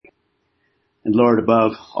And Lord,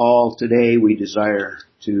 above all today, we desire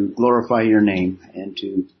to glorify your name and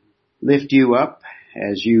to lift you up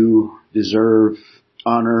as you deserve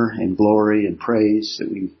honor and glory and praise, that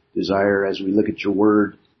we desire as we look at your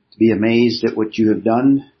word to be amazed at what you have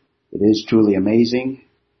done. It is truly amazing,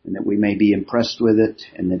 and that we may be impressed with it,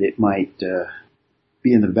 and that it might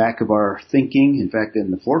be in the back of our thinking, in fact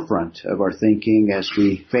in the forefront of our thinking as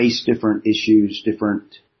we face different issues,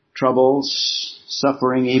 different troubles,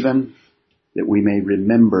 suffering even, that we may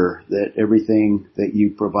remember that everything that you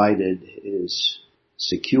provided is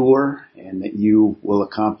secure and that you will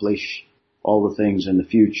accomplish all the things in the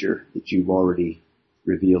future that you've already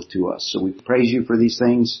revealed to us. So we praise you for these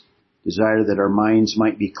things, desire that our minds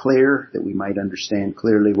might be clear, that we might understand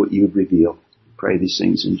clearly what you've revealed. Pray these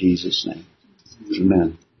things in Jesus' name.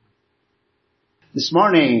 Amen. This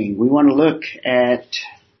morning we want to look at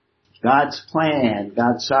God's plan,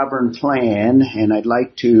 God's sovereign plan, and I'd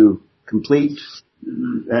like to complete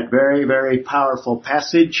that very, very powerful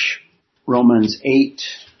passage, Romans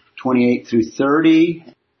 8:28 through 30,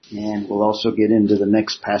 and we'll also get into the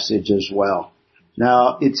next passage as well.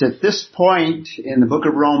 Now, it's at this point in the book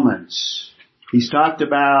of Romans, he's talked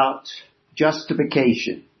about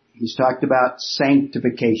justification. He's talked about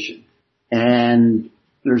sanctification. And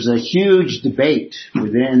there's a huge debate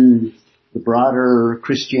within the broader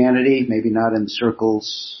Christianity, maybe not in the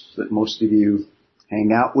circles that most of you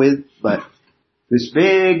hang out with, but this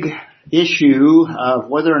big issue of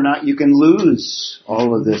whether or not you can lose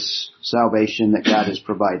all of this salvation that God has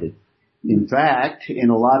provided. In fact, in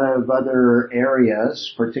a lot of other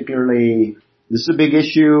areas, particularly, this is a big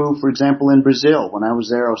issue, for example, in Brazil. When I was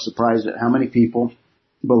there, I was surprised at how many people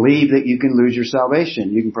believe that you can lose your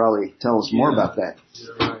salvation. You can probably tell us more about that.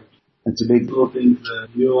 Yeah, right. That's a big... People think that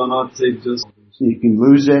you are not saved just... You can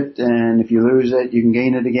lose it, and if you lose it, you can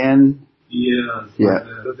gain it again. Yeah. Yeah.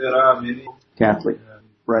 There are many... Catholic.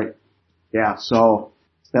 Right. Yeah, so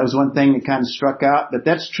that was one thing that kind of struck out. But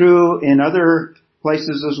that's true in other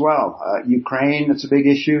places as well. Ukraine, that's a big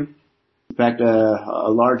issue. In fact, a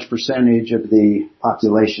large percentage of the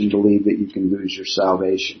population believe that you can lose your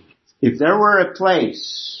salvation. If there were a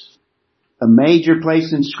place, a major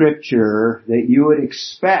place in Scripture that you would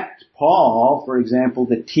expect Paul, for example,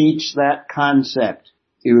 to teach that concept,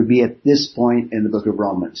 it would be at this point in the book of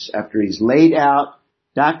Romans, after he's laid out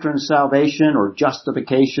doctrine of salvation, or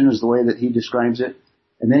justification is the way that he describes it.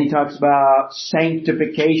 And then he talks about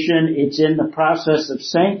sanctification. It's in the process of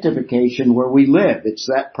sanctification where we live. It's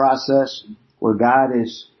that process where God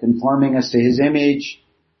is conforming us to His image,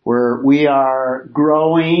 where we are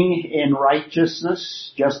growing in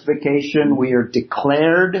righteousness. Justification, we are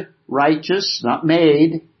declared righteous, not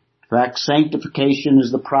made. In fact, sanctification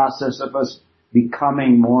is the process of us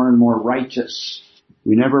becoming more and more righteous.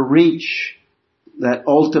 We never reach that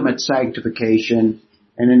ultimate sanctification.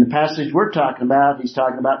 And in the passage we're talking about, he's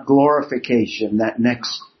talking about glorification, that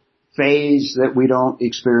next phase that we don't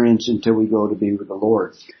experience until we go to be with the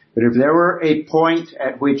Lord. But if there were a point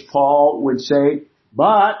at which Paul would say,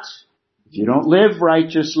 but if you don't live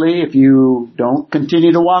righteously, if you don't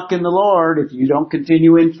continue to walk in the Lord, if you don't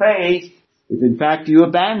continue in faith, if in fact you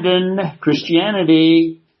abandon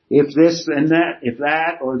Christianity, if this and that, if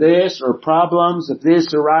that or this or problems, if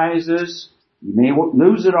this arises, you may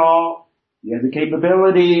lose it all. You have the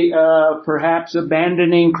capability of perhaps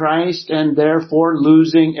abandoning Christ and therefore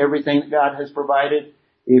losing everything that God has provided.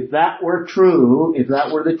 If that were true, if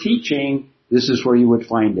that were the teaching, this is where you would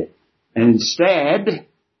find it. And instead,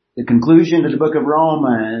 the conclusion of the book of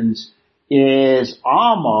Romans is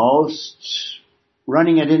almost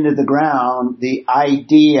running it into the ground, the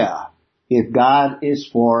idea, if God is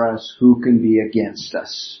for us, who can be against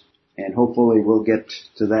us? And hopefully we'll get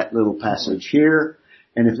to that little passage here.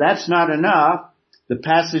 And if that's not enough, the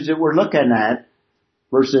passage that we're looking at,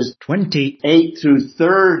 verses 28 through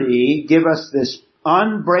 30, give us this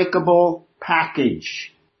unbreakable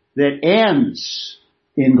package that ends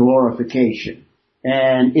in glorification.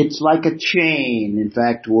 And it's like a chain. In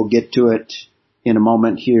fact, we'll get to it in a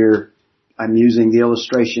moment here. I'm using the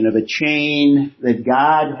illustration of a chain that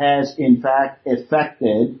God has in fact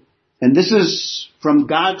effected. And this is from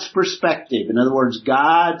God's perspective. In other words,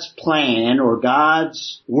 God's plan or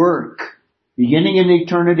God's work beginning in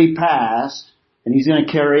eternity past, and He's going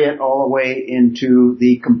to carry it all the way into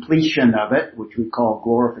the completion of it, which we call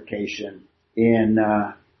glorification in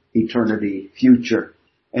eternity future.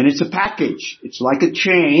 And it's a package. It's like a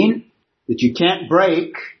chain that you can't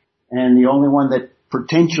break, and the only one that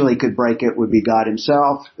potentially could break it would be God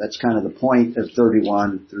Himself. That's kind of the point of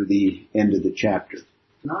 31 through the end of the chapter.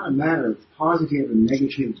 It's not a matter of positive and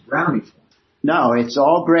negative brownie points. No, it's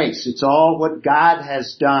all grace. It's all what God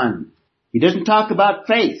has done. He doesn't talk about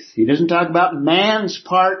faith. He doesn't talk about man's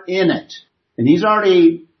part in it. And he's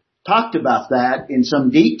already talked about that in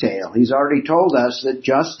some detail. He's already told us that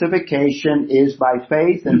justification is by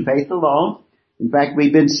faith and faith alone. In fact,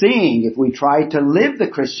 we've been seeing if we try to live the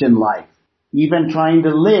Christian life, even trying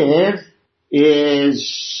to live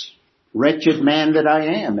is wretched man that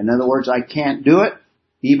I am. In other words, I can't do it.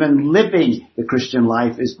 Even living the Christian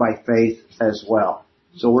life is by faith as well.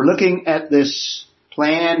 So we're looking at this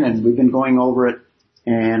plan and we've been going over it,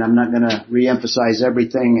 and I'm not going to reemphasize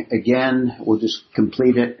everything again. We'll just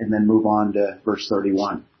complete it and then move on to verse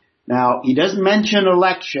 31. Now, he doesn't mention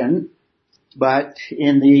election, but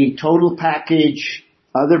in the total package,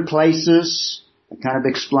 other places, I kind of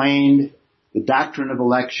explained the doctrine of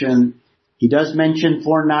election. He does mention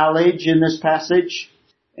foreknowledge in this passage,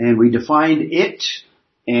 and we defined it,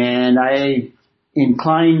 and I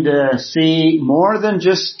inclined to see more than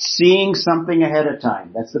just seeing something ahead of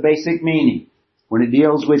time. That's the basic meaning. When it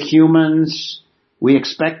deals with humans, we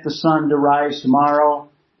expect the sun to rise tomorrow,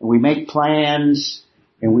 and we make plans,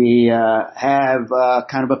 and we have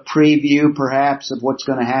kind of a preview perhaps of what's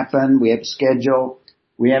going to happen. We have a schedule.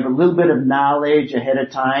 We have a little bit of knowledge ahead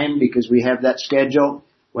of time because we have that schedule.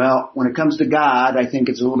 Well, when it comes to God, I think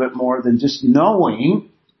it's a little bit more than just knowing.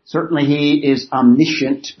 Certainly He is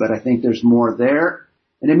omniscient, but I think there's more there.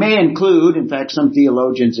 And it may include, in fact, some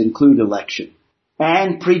theologians include election.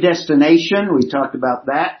 And predestination, we talked about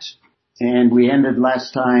that. And we ended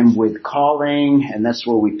last time with calling, and that's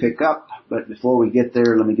where we pick up. But before we get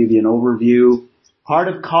there, let me give you an overview. Part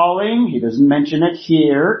of calling, he doesn't mention it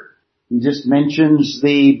here. He just mentions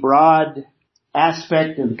the broad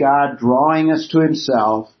aspect of God drawing us to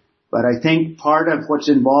Himself. But I think part of what's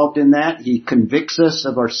involved in that, He convicts us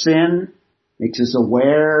of our sin, makes us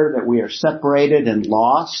aware that we are separated and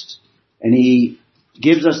lost, and He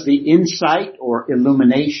gives us the insight or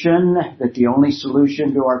illumination that the only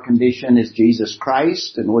solution to our condition is Jesus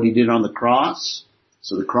Christ and what He did on the cross.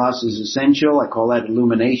 So the cross is essential. I call that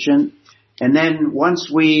illumination. And then once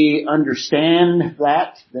we understand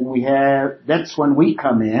that, then that's when we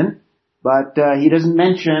come in. But he doesn't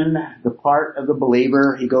mention the part of the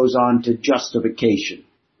believer. He goes on to justification.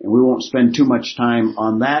 And we won't spend too much time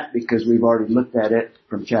on that because we've already looked at it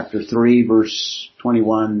from chapter 3, verse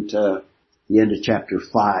 21 to the end of chapter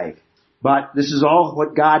 5. But this is all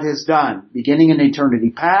what God has done. Beginning in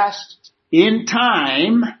eternity past, in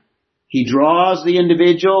time, He draws the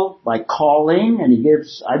individual by calling, and He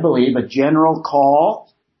gives, I believe, a general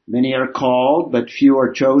call. Many are called, but few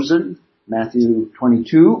are chosen. Matthew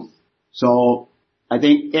 22. So I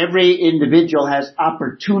think every individual has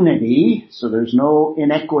opportunity, so there's no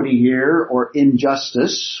inequity here or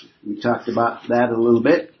injustice. We talked about that a little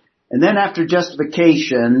bit. And then after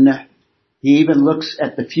justification, He even looks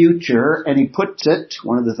at the future and He puts it,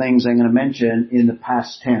 one of the things I'm going to mention, in the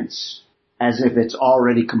past tense, as if it's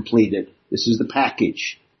already completed. This is the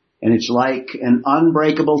package. And it's like an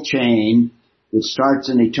unbreakable chain that starts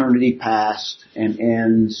in eternity past and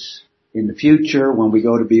ends in the future when we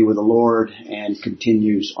go to be with the Lord and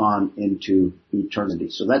continues on into eternity.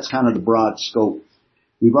 So that's kind of the broad scope.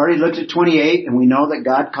 We've already looked at 28, and we know that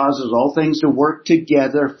God causes all things to work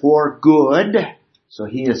together for good. So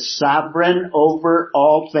He is sovereign over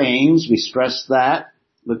all things. We stressed that.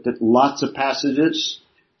 Looked at lots of passages.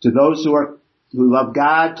 To those who love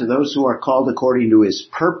God, to those who are called according to His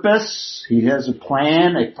purpose. He has a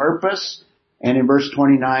plan, a purpose. And in verse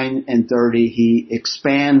 29 and 30, He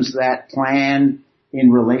expands that plan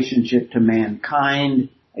in relationship to mankind.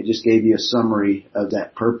 I just gave you a summary of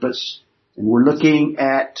that purpose. And we're looking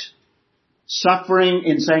at suffering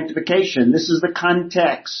in sanctification. This is the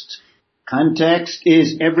context. Context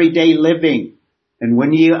is everyday living. And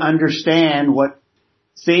when you understand what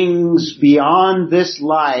things beyond this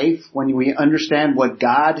life, when we understand what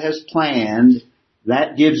God has planned,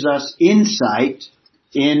 that gives us insight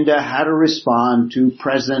into how to respond to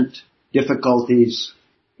present difficulties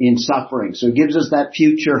in suffering. So it gives us that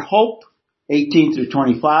future hope, 18 through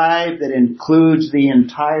 25, that includes the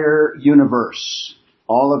entire universe,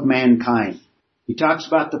 all of mankind. He talks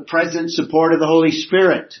about the present support of the Holy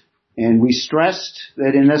Spirit. And we stressed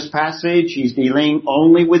that in this passage, he's dealing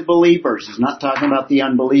only with believers. He's not talking about the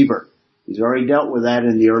unbeliever. He's already dealt with that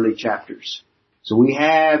in the early chapters. So we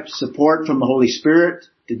have support from the Holy Spirit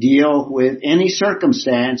to deal with any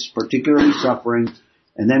circumstance, particularly suffering.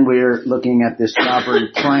 And then we're looking at this sovereign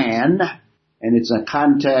plan, and it's a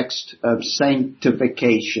context of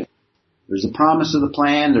sanctification. There's a promise of the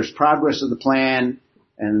plan, there's progress of the plan,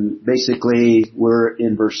 and basically we're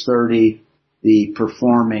in verse 30, the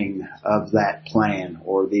performing of that plan,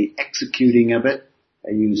 or the executing of it.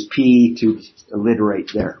 I use P to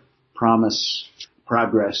alliterate there. promise,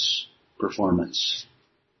 progress, performance.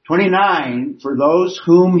 29, for those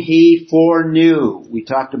whom He foreknew. We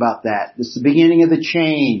talked about that. This is the beginning of the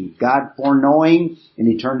chain. God foreknowing in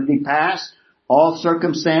eternity past, all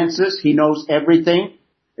circumstances. He knows everything.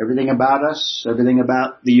 Everything about us, everything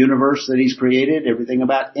about the universe that He's created, everything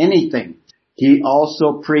about anything. He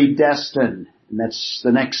also predestined. And that's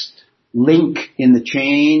the next link in the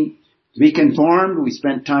chain. To be conformed, we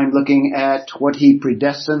spent time looking at what He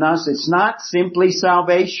predestined us. It's not simply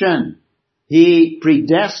salvation. He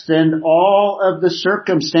predestined all of the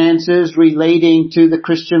circumstances relating to the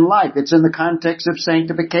Christian life. It's in the context of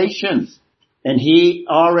sanctification. And He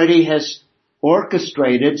already has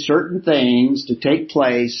orchestrated certain things to take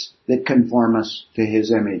place that conform us to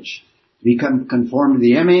His image. Become conformed to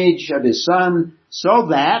the image of His Son, so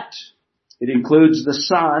that, it includes the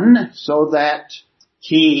Son, so that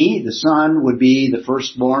He, the Son, would be the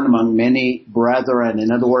firstborn among many brethren.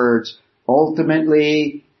 In other words,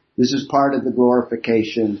 ultimately, this is part of the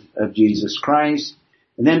glorification of Jesus Christ.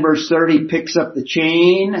 And then verse 30 picks up the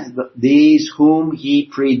chain. These whom He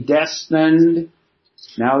predestined.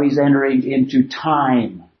 Now He's entering into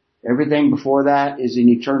time. Everything before that is in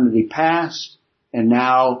eternity past. And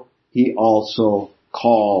now He also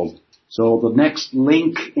called. So the next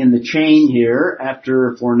link in the chain here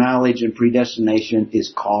after foreknowledge and predestination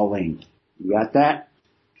is calling. You got that?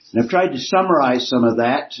 And I've tried to summarize some of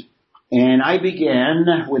that. And I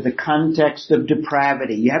begin with the context of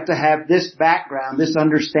depravity. You have to have this background, this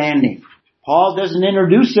understanding. Paul doesn't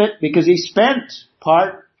introduce it because he spent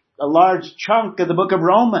a large chunk of the book of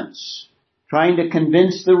Romans trying to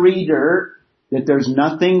convince the reader that there's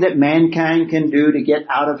nothing that mankind can do to get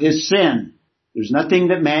out of his sin. There's nothing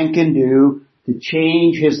that man can do to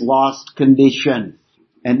change his lost condition.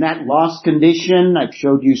 And that lost condition, I've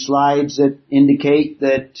showed you slides that indicate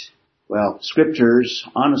that, scriptures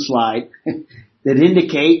on a slide that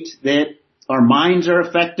indicate that our minds are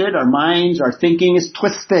affected, our thinking is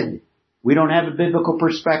twisted. We don't have a biblical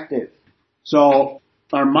perspective. So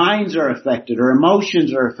our minds are affected, our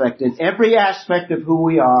emotions are affected, every aspect of who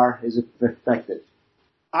we are is affected.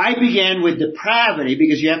 I began with depravity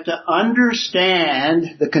because you have to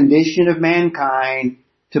understand the condition of mankind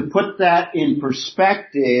to put that in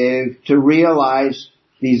perspective to realize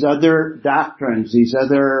these other doctrines, these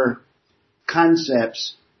other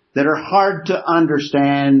concepts that are hard to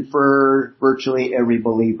understand for virtually every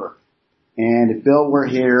believer. And if Bill were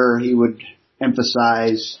here, he would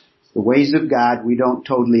emphasize the ways of God we don't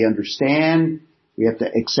totally understand. We have to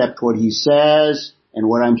accept what He says. And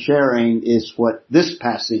what I'm sharing is what this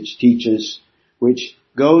passage teaches, which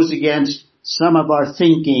goes against some of our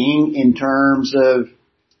thinking in terms of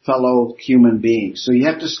fellow human beings. So you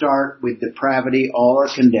have to start with depravity, all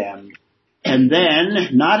are condemned. And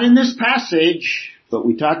then, not in this passage, but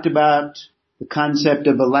we talked about the concept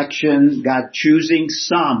of election, God choosing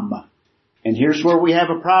some. And here's where we have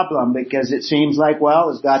a problem, because it seems like,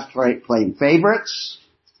 is God playing favorites?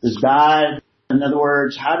 Is God, in other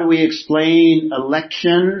words, how do we explain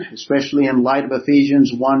election, especially in light of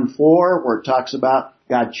Ephesians 1:4, where it talks about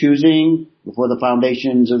God choosing before the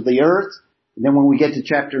foundations of the earth? And then when we get to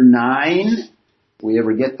chapter 9, we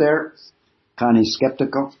ever get there? Connie's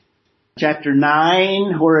skeptical. Chapter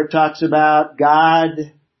 9, where it talks about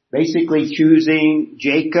God basically choosing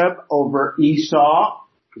Jacob over Esau.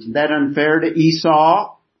 Isn't that unfair to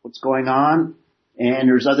Esau? What's going on? And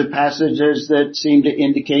there's other passages that seem to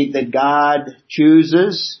indicate that God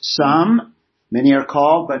chooses some. Many are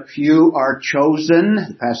called, but few are chosen.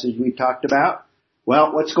 The passage we talked about.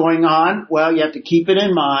 What's going on? You have to keep it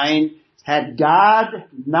in mind. Had God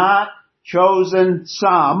not chosen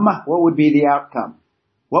some, what would be the outcome?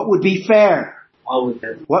 What would be fair? All would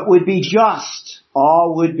dead. What would be just?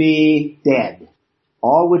 All would be dead.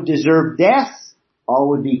 All would deserve death.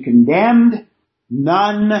 All would be condemned.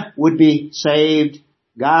 None would be saved.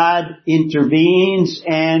 God intervenes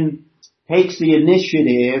and takes the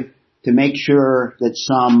initiative to make sure that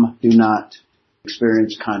some do not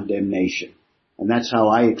experience condemnation. And that's how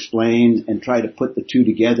I explain and try to put the two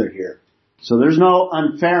together here. So there's no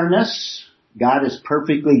unfairness. God is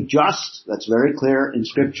perfectly just. That's very clear in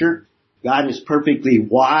Scripture. God is perfectly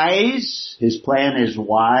wise. His plan is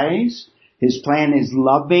wise. His plan is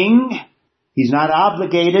loving. He's not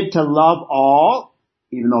obligated to love all,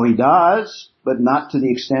 even though He does, but not to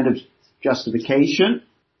the extent of justification.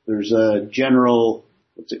 There's a general,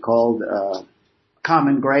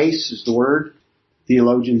 common grace is the word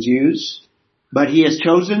theologians use. But He has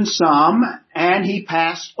chosen some, and He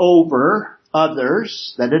passed over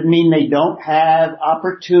others. That doesn't mean they don't have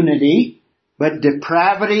opportunity, but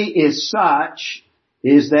depravity is such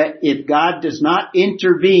is that if God does not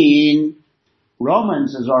intervene,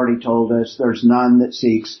 Romans has already told us there's none that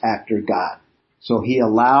seeks after God. So he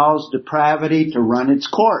allows depravity to run its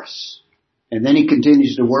course. And then he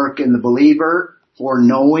continues to work in the believer for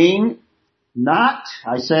knowing,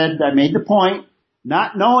 I made the point,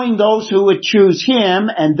 not knowing those who would choose him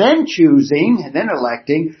and then choosing and then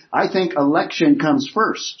electing. I think election comes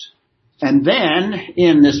first. And then,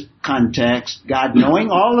 in this context, God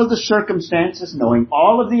knowing all of the circumstances, knowing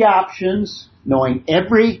all of the options, knowing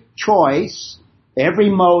every choice,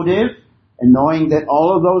 every motive, and knowing that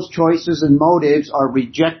all of those choices and motives are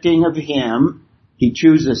rejecting of him, he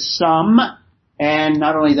chooses some, and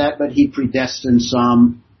not only that, but he predestines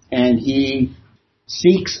some, and he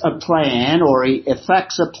seeks a plan, or he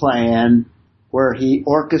effects a plan, where he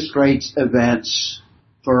orchestrates events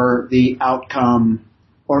for the outcome,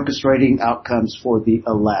 orchestrating outcomes for the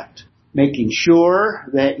elect. Making sure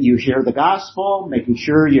that you hear the gospel, making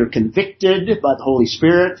sure you're convicted by the Holy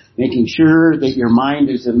Spirit, making sure that your mind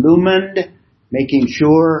is illumined, making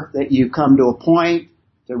sure that you come to a point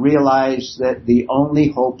to realize that the only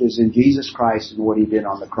hope is in Jesus Christ and what he did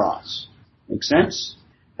on the cross. Make sense?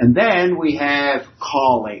 And then we have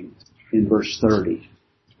calling in verse 30.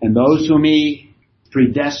 And those whom he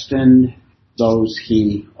predestined, those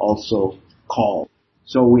he also called.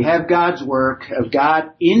 So we have God's work of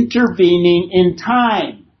God intervening in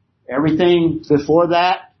time. Everything before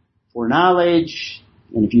that, foreknowledge,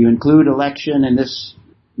 and if you include election in this,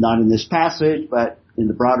 not in this passage, but in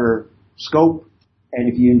the broader scope, and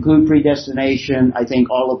if you include predestination, I think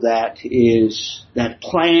all of that is that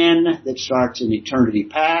plan that starts in eternity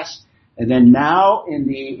past, and then now in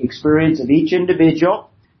the experience of each individual.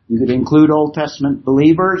 You could include Old Testament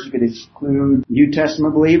believers, you could include New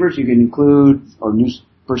Testament believers, you could include, or New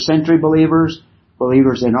First Century believers,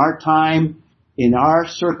 believers in our time. In our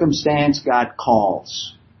circumstance, God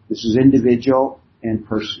calls. This is individual and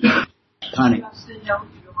personal. Connie. To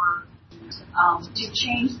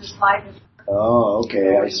change the slide. Oh,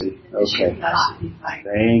 okay, I see. Okay.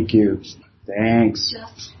 Thank you. Thanks.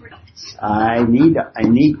 I need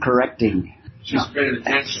correcting. She's paying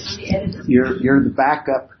attention. You're the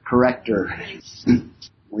backup corrector.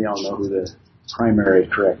 We all know who the primary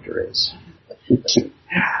corrector is.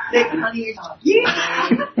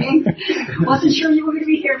 Wasn't sure you were going to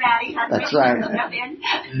be here, Maddie. That's right.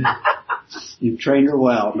 You trained her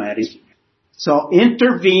well, Maddie. So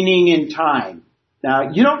intervening in time.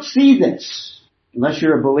 Now, you don't see this unless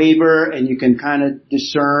you're a believer and you can kind of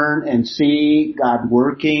discern and see God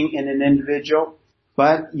working in an individual.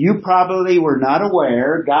 But you probably were not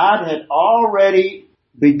aware. God had already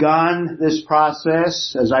begun this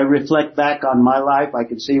process. As I reflect back on my life, I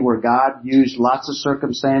can see where God used lots of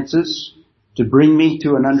circumstances to bring me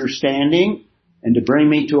to an understanding and to bring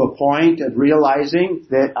me to a point of realizing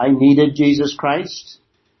that I needed Jesus Christ.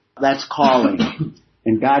 That's calling.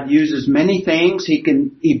 And God uses many things. He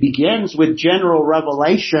begins with general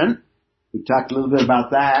revelation. We talked a little bit about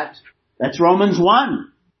that. That's Romans 1.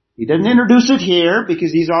 He doesn't introduce it here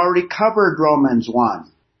because he's already covered Romans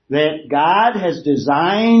 1. That God has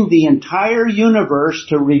designed the entire universe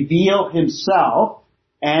to reveal himself,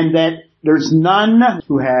 and that there's none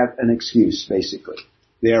who have an excuse, basically.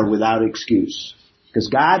 They are without excuse. Because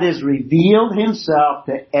God has revealed himself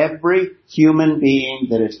to every human being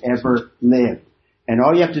that has ever lived. And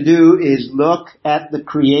all you have to do is look at the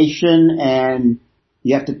creation, and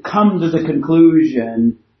you have to come to the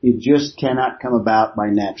conclusion it just cannot come about by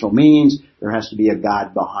natural means. There has to be a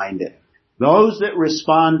God behind it. Those that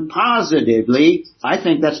respond positively, I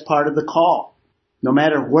think that's part of the call. No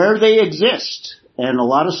matter where they exist. And a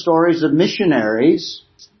lot of stories of missionaries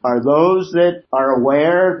are those that are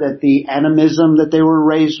aware that the animism that they were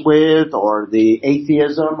raised with, or the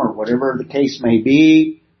atheism, or whatever the case may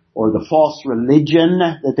be, or the false religion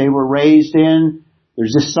that they were raised in,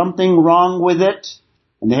 there's just something wrong with it.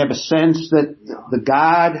 And they have a sense that the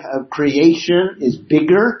God of creation is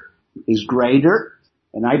bigger, is greater.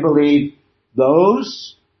 And I believe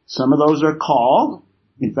some of those are called.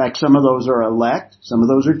 In fact, some of those are elect. Some of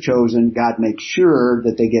those are chosen. God makes sure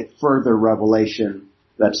that they get further revelation.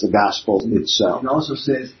 That's the gospel itself. It also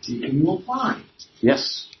says, seek and you will find.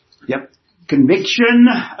 Yes. Yep. Conviction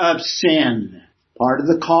of sin. Part of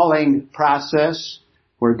the calling process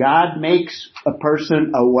where God makes a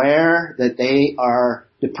person aware that they are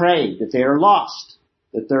depraved, that they are lost,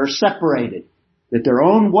 that they're separated, that their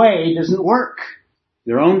own way doesn't work.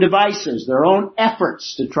 Their own devices, their own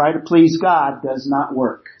efforts to try to please God does not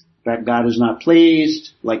work. In fact, God is not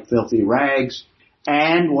pleased, like filthy rags.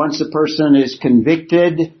 And once a person is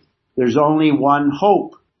convicted, there's only one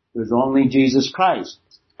hope. There's only Jesus Christ.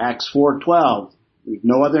 Acts 4:12. There's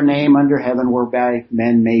no other name under heaven whereby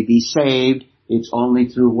men may be saved. It's only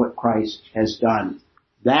through what Christ has done.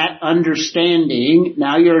 That understanding,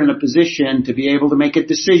 now you're in a position to be able to make a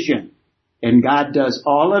decision. And God does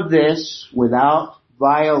all of this without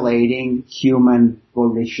violating human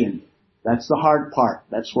volition. That's the hard part.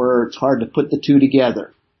 That's where it's hard to put the two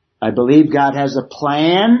together. I believe God has a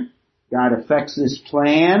plan. God affects this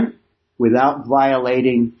plan without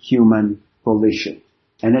violating human volition.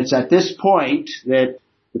 And it's at this point that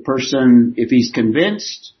the person, if he's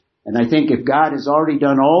convinced, and I think if God has already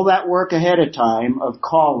done all that work ahead of time of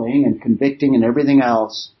calling and convicting and everything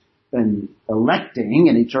else and electing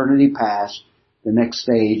in eternity past, the next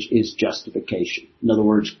stage is justification. In other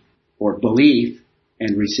words, or belief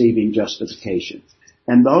and receiving justification.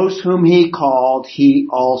 And those whom he called, he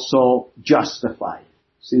also justified.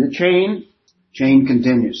 See the chain? Chain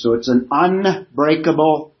continues. So it's an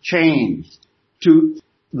unbreakable chain. To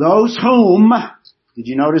those whom, did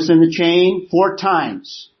you notice in the chain? 4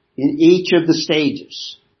 times in each of the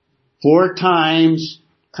stages. 4 times,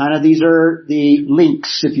 kind of these are the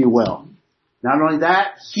links, if you will. Not only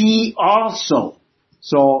that, he also.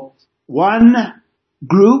 So one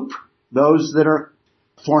group, those that are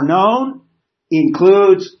foreknown,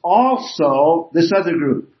 includes also this other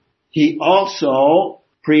group. He also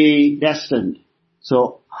predestined.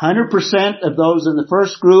 So 100% of those in the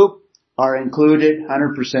first group are included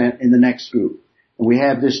 100% in the next group. And we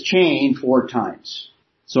have this chain 4 times.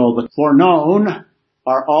 So the foreknown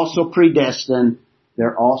are also predestined.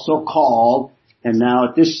 They're also called. And now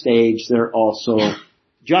at this stage, they're also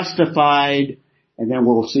justified. And then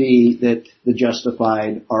we'll see that the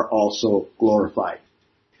justified are also glorified.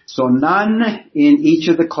 So none in each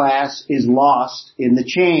of the class is lost in the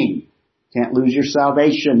chain. Can't lose your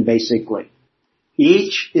salvation, basically.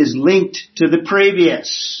 Each is linked to the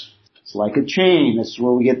previous. It's like a chain. That's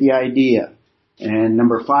where we get the idea. And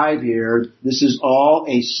number 5 here, this is all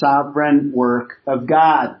a sovereign work of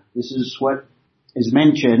God. This is what is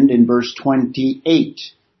mentioned in verse 28.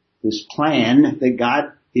 This plan that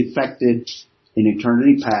God effected in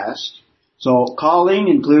eternity past. So calling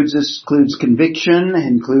includes conviction,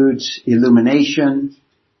 includes illumination,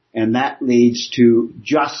 and that leads to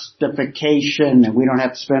justification. And we don't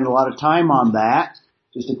have to spend a lot of time on that.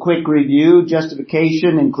 Just a quick review.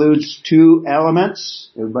 Justification includes 2 elements.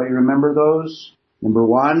 Everybody remember those? Number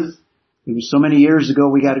 1, it was so many years ago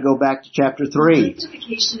we got to go back to chapter 3.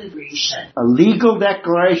 A legal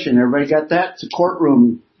declaration. Everybody got that? It's a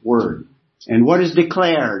courtroom word. And what is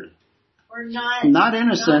declared? Or not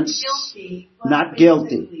innocent. Not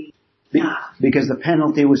guilty. Because the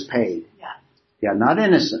penalty was paid. Yeah, not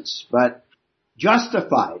innocence, but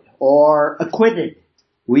justified or acquitted.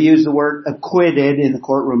 We use the word acquitted in the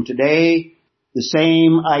courtroom today. The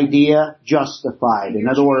same idea, justified. In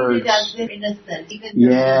other words, as if innocent, even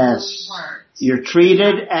yes, though we weren't. You're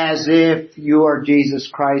treated as if you are Jesus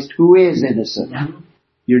Christ, who is innocent. Yeah.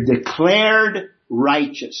 You're declared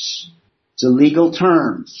righteous. It's a legal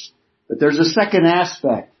term. But there's a second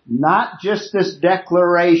aspect. Not just this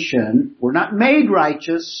declaration. We're not made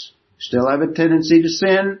righteous. Still have a tendency to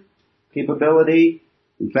sin, capability,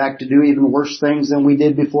 in fact, to do even worse things than we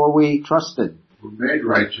did before we trusted. We're made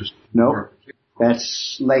righteous. No,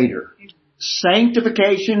 that's later.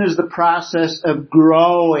 Sanctification is the process of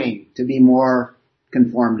growing to be more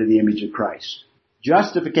conformed to the image of Christ.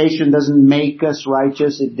 Justification doesn't make us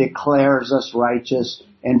righteous, it declares us righteous.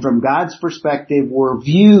 And from God's perspective, we're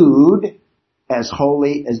viewed as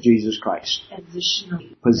holy as Jesus Christ.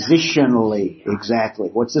 Positionally, exactly.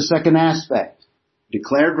 What's the second aspect?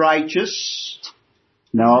 Declared righteous.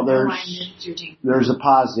 No, there's a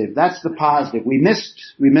positive. That's the positive. We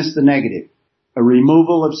missed the negative. A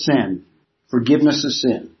removal of sin. Forgiveness of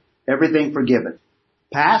sin. Everything forgiven.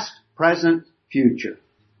 Past, present, future.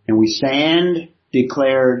 And we stand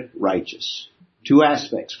declared righteous. 2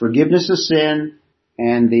 aspects. Forgiveness of sin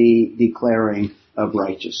and the declaring of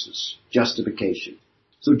righteousness. Justification.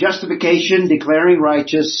 So justification, declaring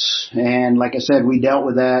righteous, and like I said, we dealt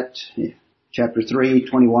with that. Chapter 3,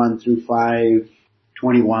 21 through 5,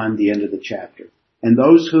 21, the end of the chapter. And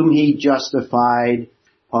those whom he justified,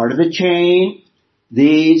 part of the chain,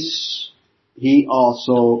 these he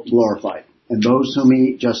also glorified. And those whom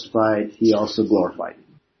he justified, he also glorified.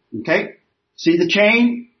 Okay? See the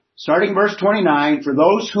chain? Starting verse 29, for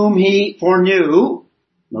those whom he foreknew,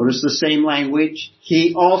 notice the same language,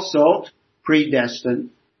 he also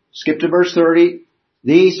predestined. Skip to verse 30.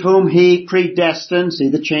 These whom he predestined, see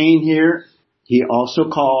the chain here, he also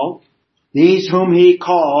called. These whom he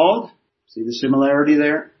called, see the similarity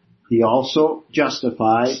there, he also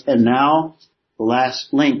justified. And now, the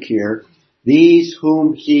last link here, These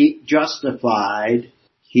whom he justified,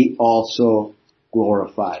 he also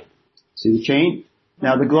glorified. See the chain?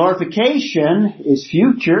 Now the glorification is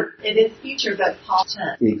future. It is future, but Paul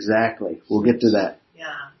tense. Exactly. We'll get to that. Yeah.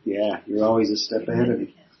 Yeah, you're always a step ahead of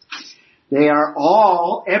me. They are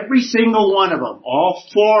all, every single one of them, all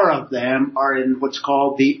four of them are in what's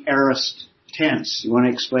called the aorist tense. You want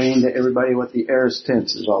to explain to everybody what the aorist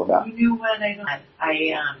tense is all about? You know what?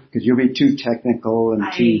 Because you'll be too technical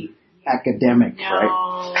and too academic,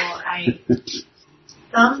 right?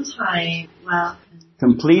 Sometimes, well.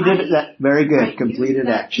 Completed, very good, completed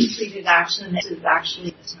action. Completed action is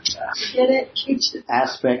actually, forget it.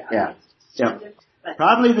 Aspect, yeah.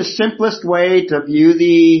 Probably the simplest way to view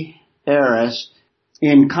the aorist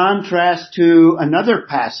in contrast to another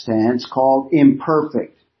past tense called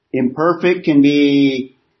imperfect. Imperfect can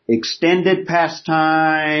be extended past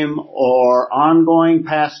time or ongoing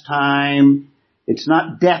past time. It's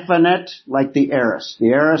not definite like the aorist. The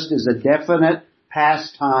aorist is a definite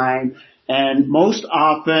past time and most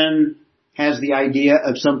often has the idea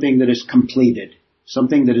of something that is completed,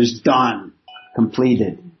 something that is done,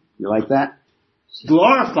 completed. You like that?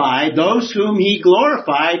 Glorified, those whom he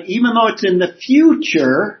glorified, even though it's in the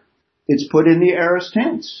future, it's put in the aorist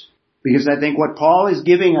tense. Because I think what Paul is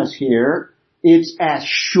giving us here, it's as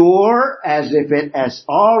sure as if it has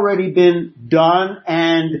already been done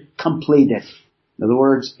and completed. In other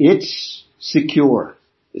words, it's secure,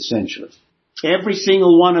 essentially. Every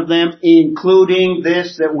single one of them, including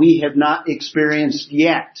this that we have not experienced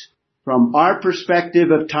yet. From our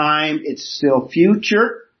perspective of time, it's still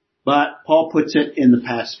future, but Paul puts it in the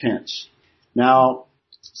past tense. Now,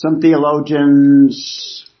 some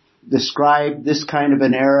theologians describe this kind of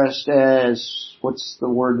an aorist as, what's the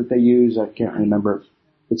word that they use? I can't remember.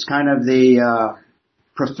 It's kind of the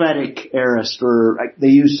prophetic aorist, or they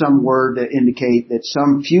use some word to indicate that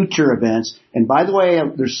some future events. And by the way,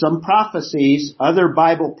 there's some prophecies, other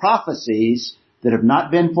Bible prophecies that have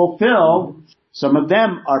not been fulfilled. Some of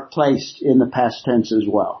them are placed in the past tense as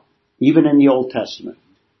well, even in the Old Testament.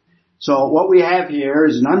 So what we have here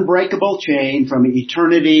is an unbreakable chain from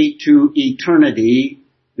eternity to eternity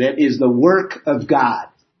that is the work of God.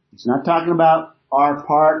 He's not talking about our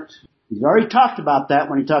part. He's already talked about that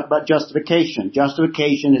when he talked about justification.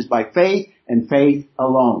 Justification is by faith and faith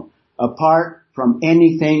alone, apart from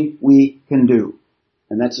anything we can do.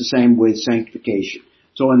 And that's the same with sanctification.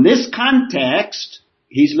 So in this context,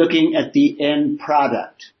 he's looking at the end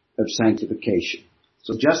product of sanctification.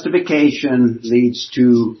 So justification leads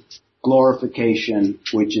to glorification,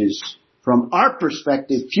 which is, from our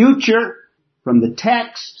perspective, future, from the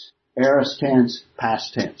text, aorist tense,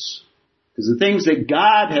 past tense. Because the things that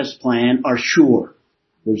God has planned are sure.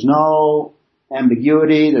 There's no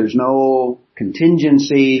ambiguity, there's no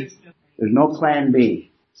contingency, there's no plan B.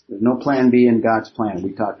 There's no plan B in God's plan.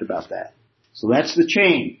 We talked about that. So that's the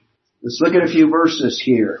chain. Let's look at a few verses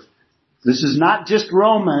here. This is not just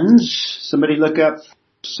Romans. Somebody look up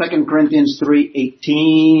 2 Corinthians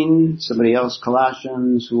 3:18. Somebody else,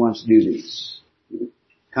 Colossians. Who wants to do these?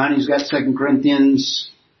 Connie's got 2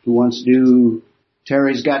 Corinthians. Who wants to do?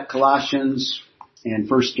 Terry's got Colossians. And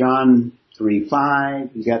 1 John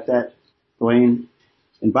 3:5. You got that, Dwayne?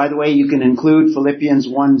 And by the way, you can include Philippians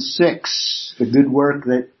 1:6. The good work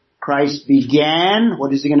that Christ began.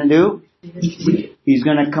 What is he going to do? He's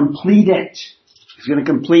going to complete it. He's going to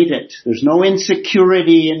complete it. There's no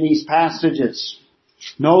insecurity in these passages.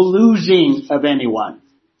 No losing of anyone.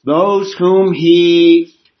 Those whom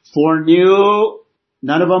he foreknew,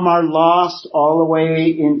 none of them are lost all the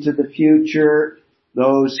way into the future.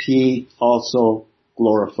 Those he also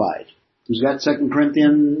glorified. Who's got 2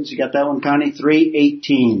 Corinthians? You got that one, Connie?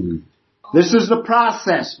 3:18. This is the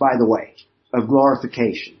process, by the way, of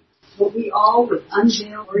glorification. But we all, with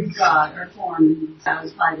unveiled glory of God, are formed and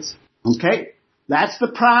satisfied us. Okay? That's the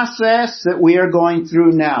process that we are going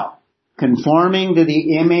through now. Conforming to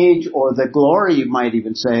the image, or the glory, you might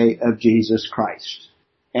even say, of Jesus Christ.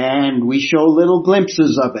 And we show little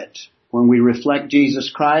glimpses of it. When we reflect Jesus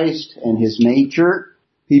Christ and His nature,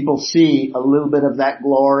 people see a little bit of that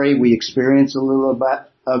glory. We experience a little bit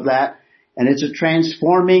of that. And it's a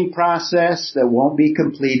transforming process that won't be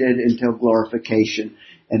completed until glorification.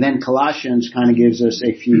 And then Colossians kind of gives us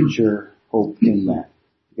a future hope in that.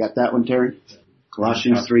 You got that one, Terry?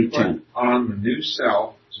 Colossians 3:10. On the new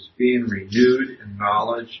self, which is being renewed in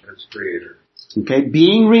knowledge of its Creator. Okay,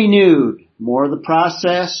 being renewed. More of the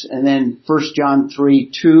process. And then 1 John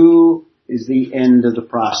 3:2 is the end of the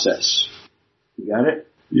process. You got it?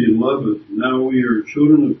 Beloved, now we are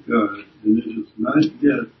children of God, and it has not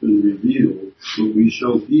yet been revealed what we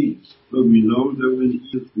shall be. But we know that when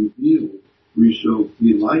He is revealed, we shall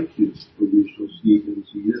be like him, for we shall see him as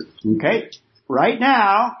he is. Okay? Right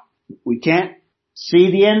now, we can't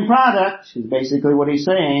see the end product, is basically what he's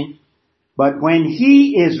saying. But when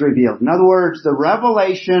he is revealed, in other words, the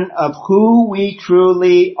revelation of who we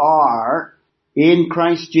truly are in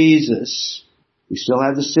Christ Jesus, we still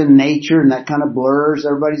have the sin nature and that kind of blurs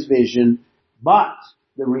everybody's vision, but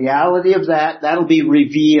the reality of that, that'll be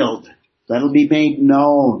revealed. That'll be made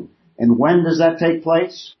known. And when does that take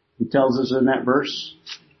place? He tells us in that verse.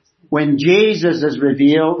 When Jesus is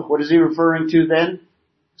revealed, what is he referring to then?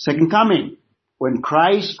 Second coming. When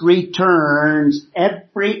Christ returns,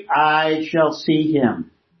 every eye shall see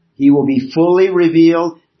him. He will be fully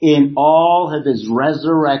revealed in all of his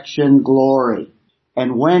resurrection glory.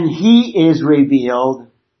 And when he is revealed,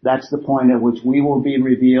 that's the point at which we will be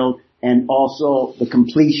revealed, and also the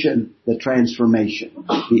completion, the transformation,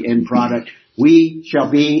 the end product. We shall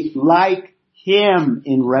be like him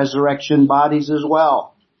in resurrection bodies as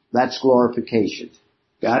well. That's glorification.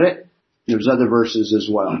 Got it? There's other verses as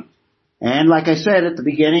well. And like I said at the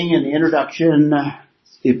beginning in the introduction,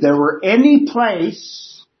 if there were any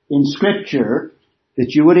place in Scripture that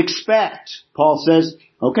you would expect, Paul says,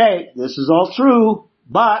 okay, this is all true,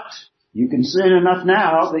 but you can sin enough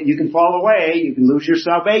now that you can fall away, you can lose your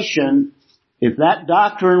salvation. If that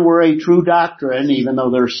doctrine were a true doctrine, even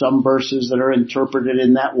though there are some verses that are interpreted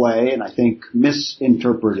in that way, and I think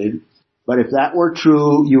misinterpreted, but if that were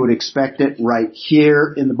true, you would expect it right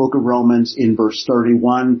here in the book of Romans in verse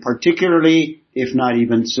 31, particularly, if not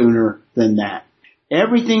even sooner than that.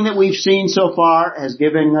 Everything that we've seen so far has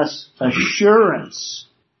given us assurance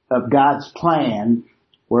of God's plan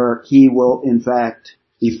where he will, in fact,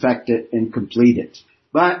 effect it and complete it.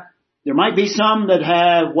 But there might be some that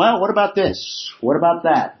have, well, what about this? What about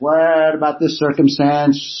that? What about this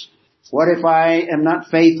circumstance? What if I am not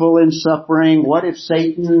faithful in suffering? What if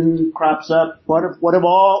Satan crops up? What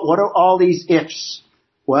are all these ifs?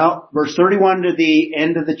 Well, verse 31 to the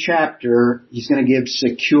end of the chapter, he's going to give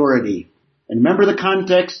security. And remember the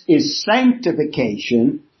context is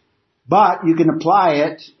sanctification, but you can apply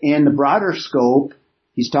it in the broader scope.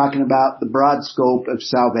 He's talking about the broad scope of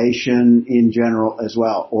salvation in general as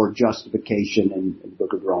well, or justification in the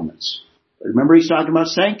book of Romans. But remember he's talking about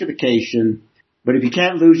sanctification. But if you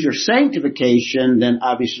can't lose your sanctification, then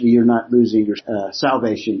obviously you're not losing your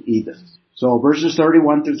salvation either. So verses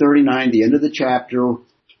 31 through 39, the end of the chapter,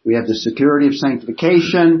 we have the security of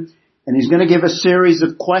sanctification. And he's going to give a series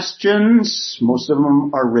of questions. Most of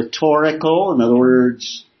them are rhetorical. In other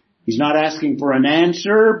words, he's not asking for an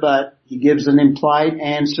answer, but he gives an implied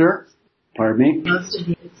answer. Pardon me?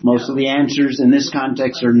 Most of the answers in this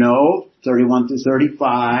context are no, 31 through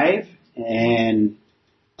 35. And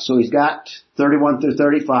so he's got 31 through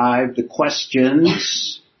 35, the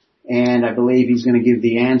questions, and I believe he's going to give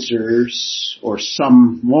the answers, or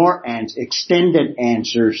some more extended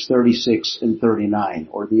answers, 36 and 39,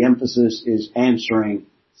 or the emphasis is answering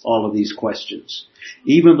all of these questions,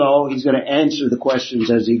 even though he's going to answer the questions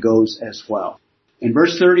as he goes as well. In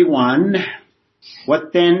verse 31,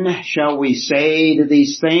 what then shall we say to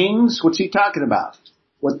these things? What's he talking about?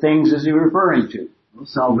 What things is he referring to?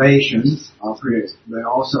 Salvation, but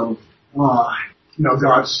also,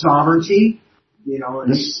 God's sovereignty,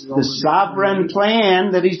 the sovereign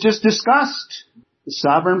plan that he's just discussed. The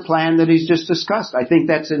sovereign plan that he's just discussed. I think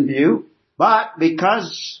that's in view. But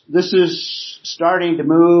because this is starting to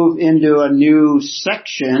move into a new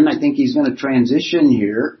section, I think he's going to transition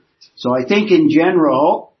here. So I think in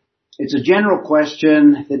general, it's a general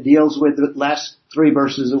question that deals with the last three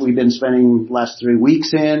verses that we've been spending the last 3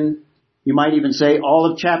 weeks in. You might even say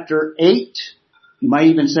all of chapter 8. You might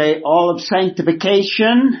even say all of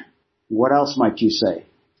sanctification. What else might you say?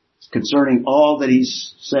 Concerning all that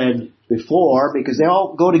he's said before, because they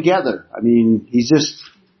all go together. I mean, he's just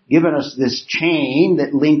given us this chain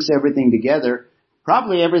that links everything together.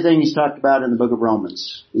 Probably everything he's talked about in the book of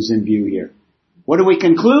Romans is in view here. What do we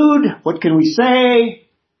conclude? What can we say?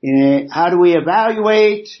 How do we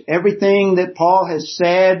evaluate everything that Paul has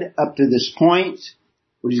said up to this point?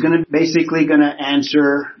 Well, he's basically going to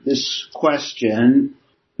answer this question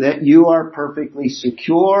that you are perfectly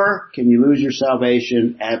secure. Can you lose your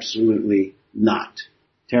salvation? Absolutely not.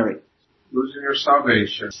 Terry. Losing your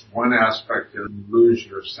salvation, one aspect is you lose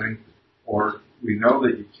your sanctity. Or we know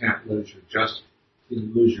that you can't lose your justice. Can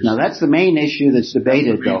you lose your Now that's the main issue that's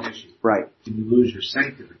debated though. Right. Can you lose your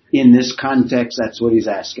sanctification? In this context, that's what he's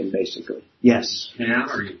asking basically. Yes. You can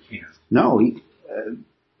or you can't? No,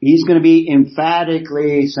 he's going to be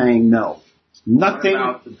emphatically saying no. Nothing. What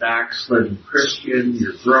about the backslidden Christian?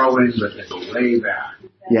 You're growing, but they go way back.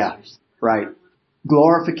 Yeah, right.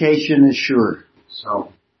 Glorification is sure.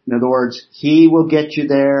 So In other words, He will get you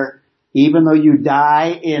there even though you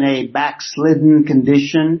die in a backslidden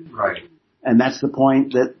condition. Right. And that's the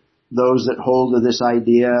point that those that hold to this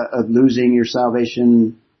idea of losing your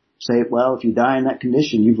salvation say, well, if you die in that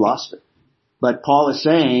condition, you've lost it. But Paul is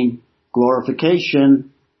saying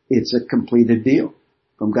glorification, it's a completed deal.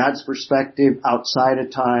 From God's perspective, outside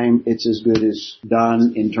of time, it's as good as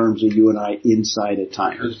done in terms of you and I inside of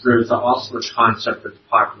time. Because there's also the concept that's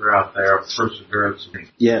popular out there of perseverance.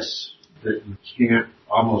 Yes. That you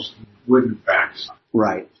wouldn't backslide.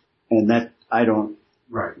 Right. And that, I don't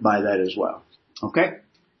buy that as well. Okay?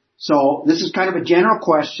 So, this is kind of a general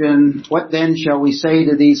question. What then shall we say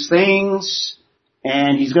to these things?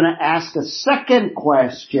 And he's going to ask a second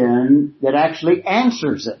question that actually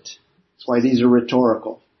answers it. That's why these are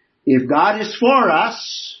rhetorical. If God is for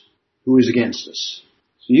us, who is against us?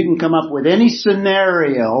 So you can come up with any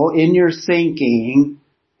scenario in your thinking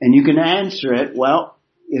and you can answer it. Well,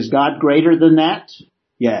 is God greater than that?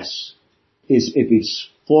 Yes. If He's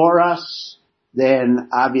for us, then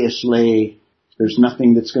obviously there's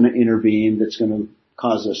nothing that's going to intervene that's going to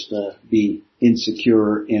cause us to be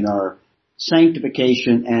insecure in our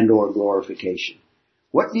sanctification and or glorification.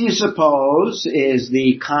 What do you suppose is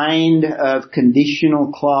the kind of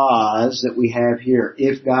conditional clause that we have here?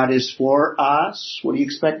 If God is for us, what do you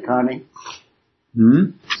expect, Connie?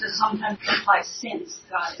 So sometimes it implies since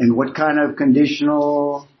God is. And what kind of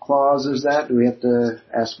conditional clause is that? Do we have to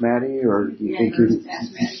ask Maddie, or do you think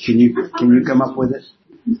can you come up with it?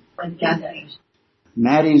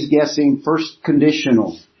 Maddie's guessing first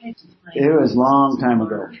conditional. It was a long time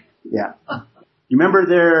ago. Yeah. You remember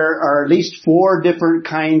there are at least 4 different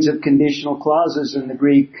kinds of conditional clauses in the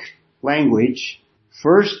Greek language.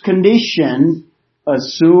 First condition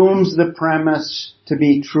assumes the premise to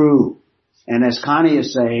be true. And as Connie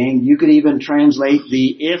is saying, you could even translate the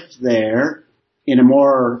if there in a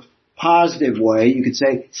more positive way. You could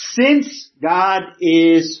say, since God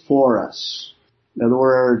is for us. In other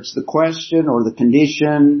words, the question or the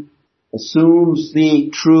condition assumes the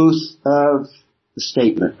truth of the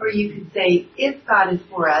statement. Or you could say, if God is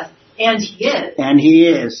for us, and He is. And He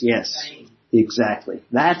is, yes. Right. Exactly.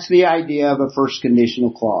 That's the idea of a first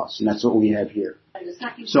conditional clause, and that's what we have here.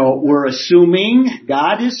 So we're assuming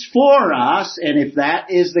God is for us, and if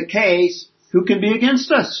that is the case, who can be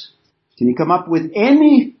against us? Can you come up with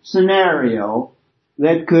any scenario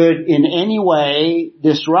that could in any way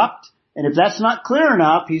disrupt? And if that's not clear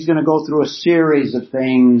enough, he's going to go through a series of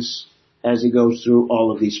things as he goes through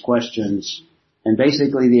all of these questions. And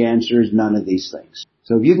basically the answer is none of these things.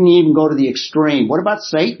 So if you can even go to the extreme, what about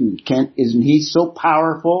Satan? Isn't he so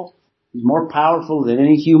powerful? He's more powerful than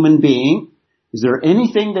any human being. Is there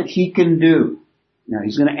anything that he can do? Now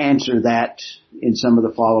he's going to answer that in some of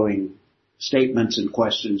the following statements and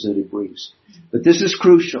questions that he brings. But this is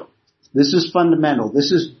crucial. This is fundamental.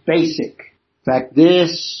 This is basic. In fact,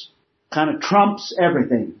 this kind of trumps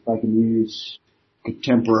everything, if I can use a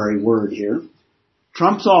contemporary word here.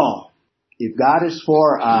 Trumps all. If God is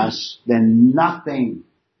for us, then nothing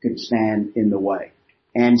can stand in the way.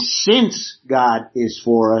 And since God is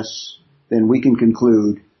for us, then we can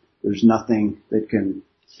conclude there's nothing that can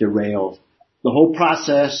derail the whole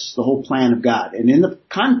process, the whole plan of God. And in the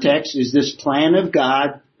context is this plan of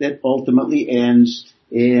God that ultimately ends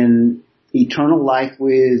in eternal life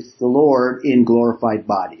with the Lord in glorified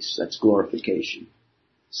bodies. That's glorification.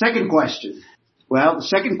 Second question. Well, the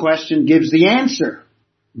second question gives the answer.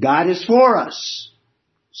 God is for us.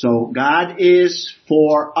 So God is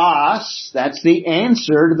for us. That's the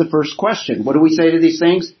answer to the first question. What do we say to these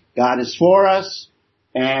things? God is for us.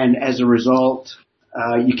 And as a result,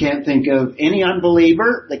 you can't think of any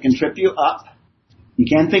unbeliever that can trip you up. You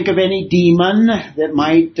can't think of any demon that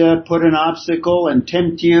might put an obstacle and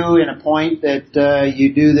tempt you in a point that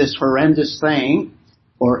you do this horrendous thing,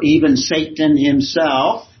 or even Satan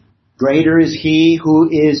himself. Greater is he who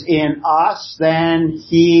is in us than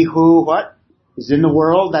he who, what? Is in the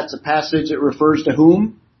world. That's a passage that refers to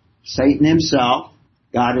whom? Satan himself.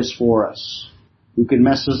 God is for us. Who can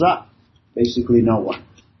mess us up? Basically no one.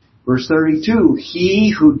 Verse 32,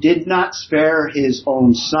 he who did not spare his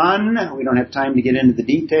own son. We don't have time to get into the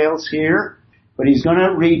details here, but he's going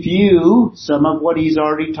to review some of what he's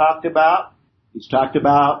already talked about. He's talked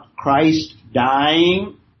about Christ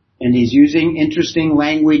dying, and he's using interesting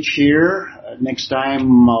language here. Next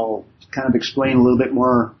time I'll kind of explain a little bit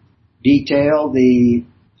more detail. He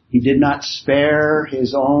did not spare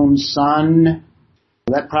his own son.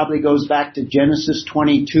 That probably goes back to Genesis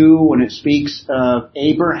 22 when it speaks of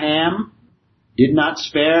Abraham did not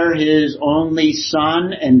spare his only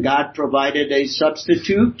son and God provided a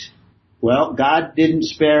substitute. Well, God didn't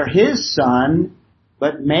spare his son,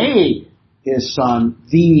 but made his Son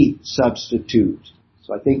the substitute.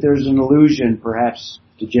 So I think there's an allusion perhaps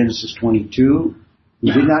to Genesis 22.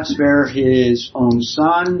 He did not spare his own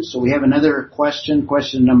Son. So we have another question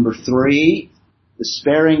number 3. The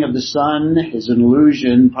sparing of the Son is an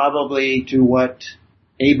allusion probably to what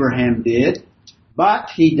Abraham did. But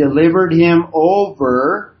he delivered him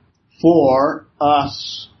over for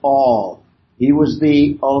us all. He was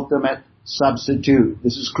the ultimate substitute.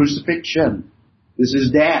 This is crucifixion. This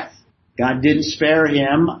is death. God didn't spare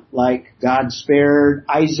him like God spared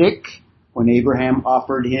Isaac when Abraham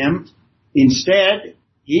offered him. Instead,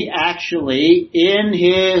 he actually, in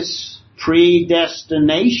his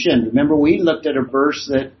predestination, remember we looked at a verse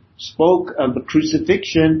that spoke of the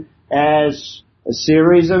crucifixion as a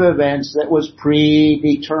series of events that was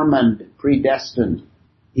predetermined, predestined.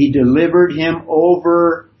 He delivered him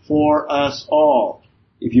over for us all.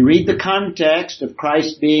 If you read the context of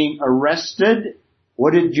Christ being arrested,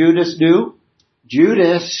 what did Judas do?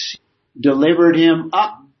 Judas delivered him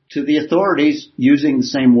up to the authorities using the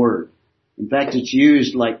same word. In fact, it's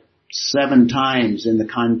used like 7 times in the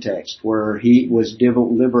context where he was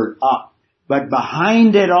delivered up. But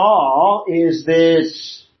behind it all is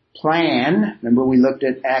this plan. Remember we looked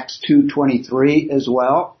at Acts 2:23 as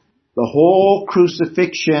well. The whole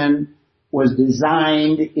crucifixion was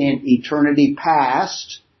designed in eternity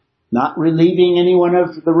past, not relieving anyone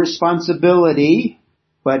of the responsibility,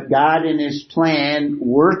 but God in His plan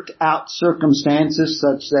worked out circumstances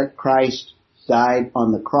such that Christ died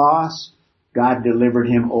on the cross. God delivered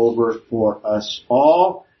Him over for us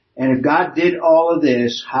all. And if God did all of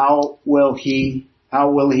this, how will He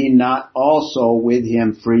not also with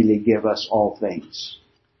Him freely give us all things?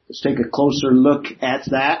 Let's take a closer look at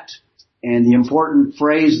that. And the important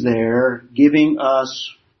phrase there, giving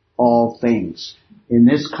us all things. In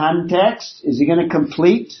this context, is He going to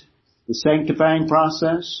complete the sanctifying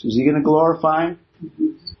process? Is He going to glorify?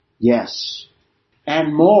 Yes.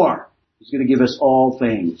 And more. He's going to give us all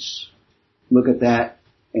things. Look at that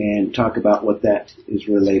and talk about what that is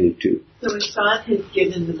related to. So if God has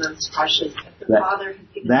given the most precious, if the Father has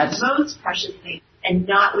given the most precious thing and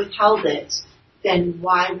not withheld it, then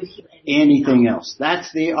why would He anything else?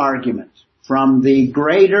 That's the argument. From the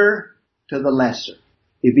greater to the lesser.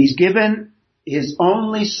 If He's given His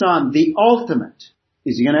only Son, the ultimate,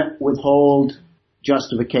 is He going to withhold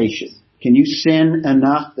justification? Can you sin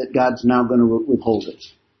enough that God's now going to withhold it?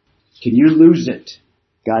 Can you lose it?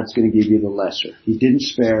 God's going to give you the lesser. He didn't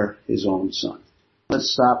spare His own Son.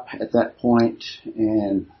 Let's stop at that point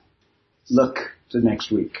and look to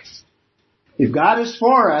next week. If God is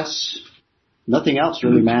for us, nothing else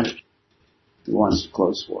really matters. Who wants to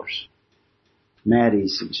close for us? Maddie,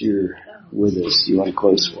 since you're with us, you want to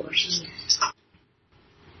close for us?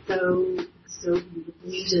 So you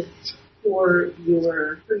need to for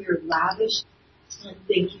your lavish, and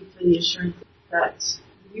thank you for the assurance that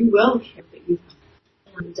you will care that you have.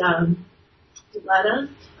 And let us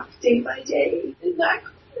day by day in that.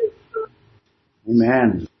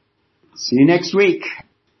 Amen. See you next week.